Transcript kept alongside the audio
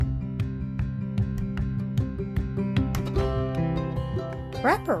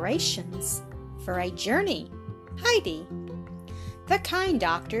Preparations for a journey. Heidi. The kind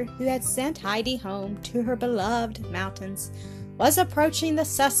doctor who had sent Heidi home to her beloved mountains was approaching the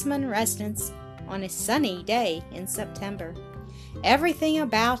Sussman residence on a sunny day in September. Everything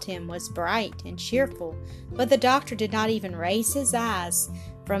about him was bright and cheerful, but the doctor did not even raise his eyes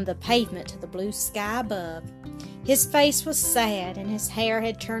from the pavement to the blue sky above. His face was sad, and his hair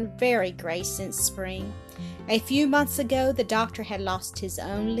had turned very gray since spring. A few months ago, the doctor had lost his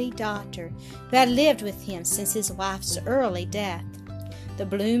only daughter, who had lived with him since his wife's early death. The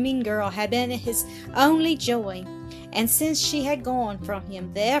blooming girl had been his only joy, and since she had gone from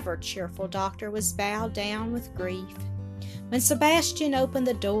him, the ever-cheerful doctor was bowed down with grief. When Sebastian opened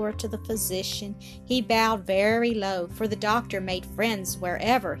the door to the physician, he bowed very low, for the doctor made friends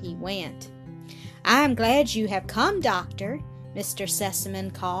wherever he went. "I am glad you have come, doctor," Mr.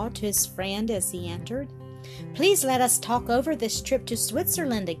 Sesemann called to his friend as he entered. "Please let us talk over this trip to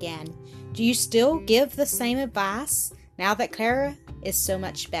Switzerland again. Do you still give the same advice, now that Clara is so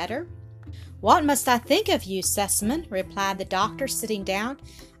much better?" "What must I think of you, Sesemann?" replied the doctor, sitting down.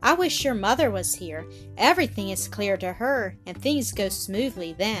 "I wish your mother was here. Everything is clear to her, and things go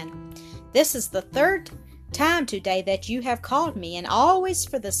smoothly then. This is the third time today that you have called me, and always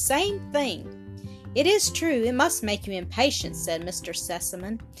for the same thing." "It is true, it must make you impatient," said Mr.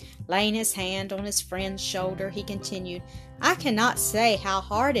 Sesemann. Laying his hand on his friend's shoulder, he continued, "I cannot say how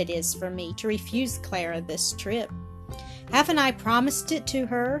hard it is for me to refuse Clara this trip. Haven't I promised it to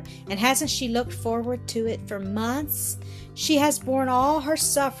her, and hasn't she looked forward to it for months? She has borne all her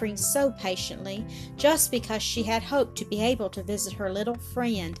suffering so patiently, just because she had hoped to be able to visit her little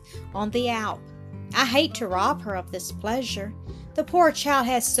friend on the Alp. I hate to rob her of this pleasure. The poor child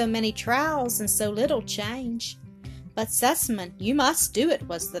has so many trials and so little change." "But Sesemann, you must do it,"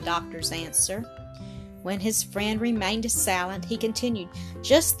 was the doctor's answer. When his friend remained silent, he continued,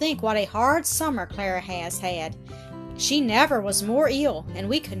 "Just think what a hard summer Clara has had. She never was more ill, and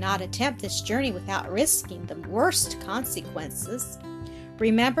we could not attempt this journey without risking the worst consequences.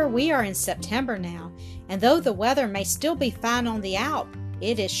 Remember, we are in September now, and though the weather may still be fine on the Alp,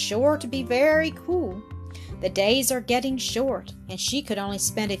 it is sure to be very cool. The days are getting short, and she could only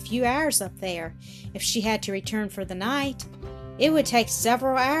spend a few hours up there. If she had to return for the night, it would take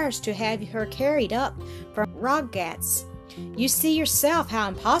several hours to have her carried up from Ragatz. You see yourself how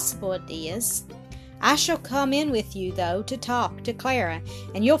impossible it is. I shall come in with you, though, to talk to Clara,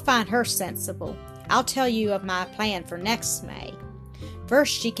 and you'll find her sensible. I'll tell you of my plan for next May.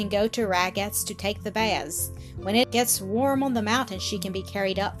 First, she can go to Ragatz to take the baths. When it gets warm on the mountain, she can be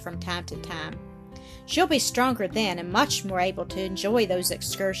carried up from time to time. She'll be stronger then, and much more able to enjoy those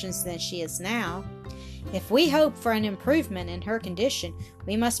excursions than she is now. If we hope for an improvement in her condition,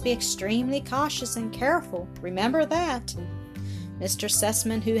 we must be extremely cautious and careful. Remember that." Mr.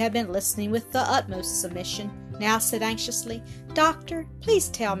 Sesemann, who had been listening with the utmost submission, now said anxiously, "Doctor, please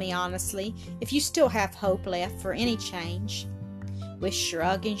tell me honestly if you still have hope left for any change." With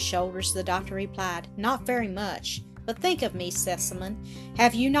shrugging shoulders, the doctor replied, "Not very much. But think of me, Sesemann.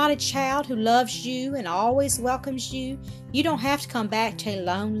 Have you not a child who loves you and always welcomes you? You don't have to come back to a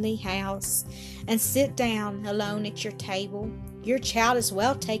lonely house and sit down alone at your table. Your child is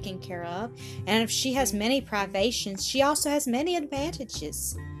well taken care of, and if she has many privations, she also has many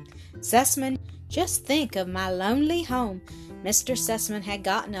advantages. Sesemann, just think of my lonely home." Mr. Sesemann had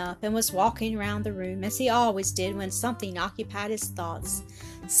gotten up and was walking round the room, as he always did when something occupied his thoughts.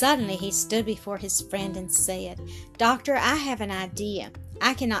 Suddenly he stood before his friend and said, "Doctor, I have an idea.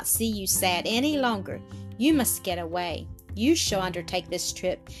 I cannot see you sad any longer. You must get away. You shall undertake this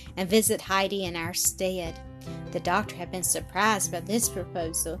trip and visit Heidi in our stead." The doctor had been surprised by this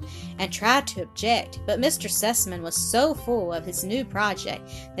proposal and tried to object, but Mr. Sesemann was so full of his new project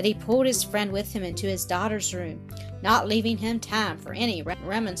that he pulled his friend with him into his daughter's room, not leaving him time for any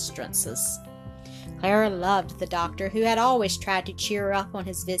remonstrances. Clara loved the doctor, who had always tried to cheer her up on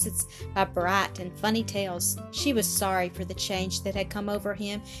his visits by bright and funny tales. She was sorry for the change that had come over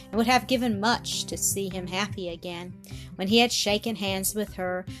him, and would have given much to see him happy again. When he had shaken hands with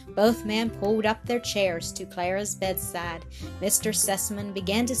her, both men pulled up their chairs to Clara's bedside. Mr. Sesemann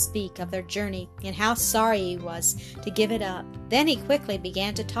began to speak of their journey and how sorry he was to give it up. Then he quickly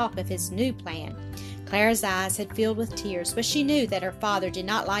began to talk of his new plan. Clara's eyes had filled with tears, but she knew that her father did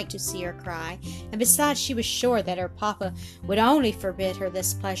not like to see her cry, and besides she was sure that her papa would only forbid her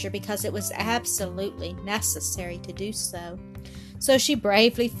this pleasure because it was absolutely necessary to do so. So she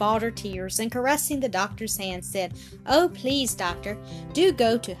bravely fought her tears, and caressing the doctor's hand said, "Oh, please, doctor, do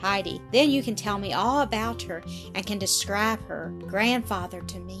go to Heidi. Then you can tell me all about her and can describe her grandfather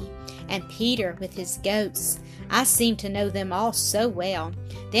to me. and Peter with his goats. I seem to know them all so well.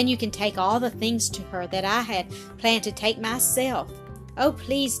 Then you can take all the things to her that I had planned to take myself. Oh,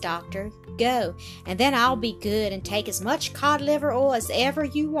 please, Doctor, go, and then I'll be good and take as much cod liver oil as ever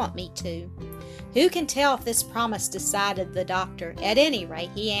you want me to." Who can tell if this promise decided the doctor? At any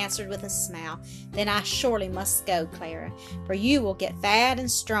rate, he answered with a smile, "Then I surely must go, Clara, for you will get fat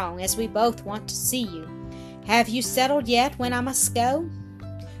and strong, as we both want to see you. Have you settled yet when I must go?"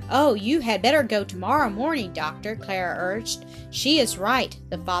 "Oh, you had better go tomorrow morning, Doctor," Clara urged. "She is right,"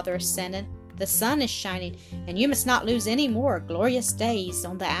 the father assented. "The sun is shining, and you must not lose any more glorious days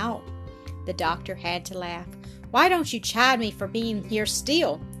on the Owl." The doctor had to laugh. "Why don't you chide me for being here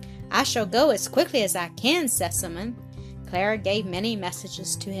still? I shall go as quickly as I can, Sesamum." Clara gave many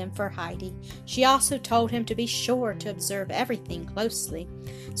messages to him for Heidi. She also told him to be sure to observe everything closely,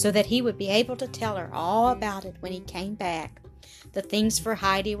 so that he would be able to tell her all about it when he came back. The things for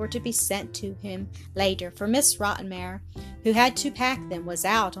Heidi were to be sent to him later, for Miss Rottenmeier, who had to pack them, was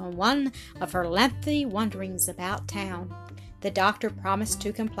out on one of her lengthy wanderings about town. The doctor promised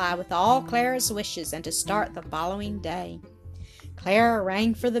to comply with all Clara's wishes and to start the following day. Clara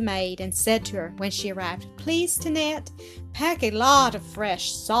rang for the maid and said to her when she arrived, "Please, Tinette, pack a lot of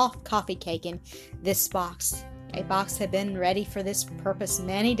fresh, soft coffee cake in this box." A box had been ready for this purpose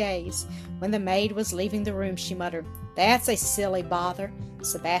many days. When the maid was leaving the room, she muttered, "That's a silly bother."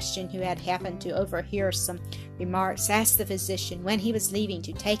 Sebastian, who had happened to overhear some remarks, asked the physician when he was leaving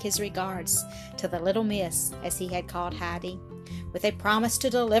to take his regards to the little miss, as he had called Heidi. With a promise to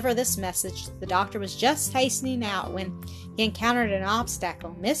deliver this message, the doctor was just hastening out when he encountered an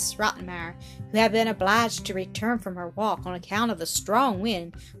obstacle. Miss Rottenmeier, who had been obliged to return from her walk on account of the strong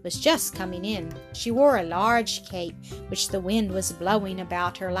wind, was just coming in. She wore a large cape, which the wind was blowing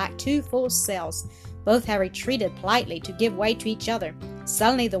about her like two full sails. Both had retreated politely to give way to each other.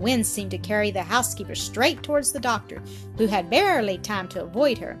 Suddenly the wind seemed to carry the housekeeper straight towards the doctor, who had barely time to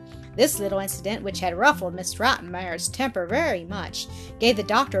avoid her. This little incident, which had ruffled Miss Rottenmeier's temper very much, gave the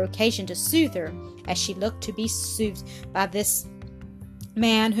doctor occasion to soothe her, as she looked to be soothed by this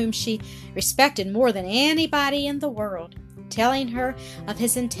man whom she respected more than anybody in the world. Telling her of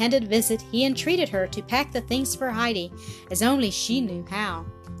his intended visit, he entreated her to pack the things for Heidi, as only she knew how.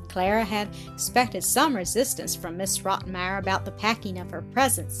 Clara had expected some resistance from Miss Rottenmeier about the packing of her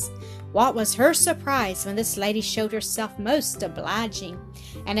presents. What was her surprise when this lady showed herself most obliging,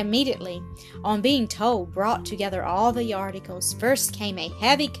 and immediately, on being told, brought together all the articles. First came a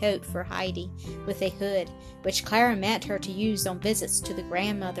heavy coat for Heidi, with a hood, which Clara meant her to use on visits to the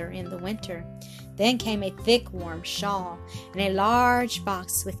grandmother in the winter. Then came a thick warm shawl, and a large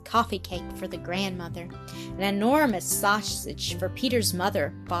box with coffee cake for the grandmother. An enormous sausage for Peter's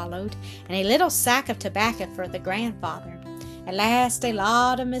mother followed, and a little sack of tobacco for the grandfather. At last a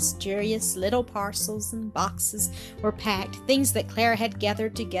lot of mysterious little parcels and boxes were packed, things that Clara had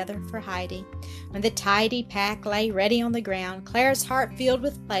gathered together for Heidi. When the tidy pack lay ready on the ground, Clara's heart filled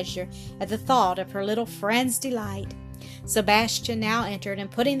with pleasure at the thought of her little friend's delight. Sebastian now entered, and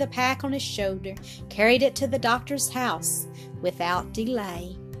putting the pack on his shoulder, carried it to the doctor's house without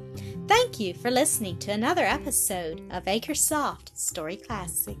delay. Thank you for listening to another episode of Acresoft Story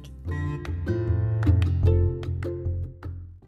Classic.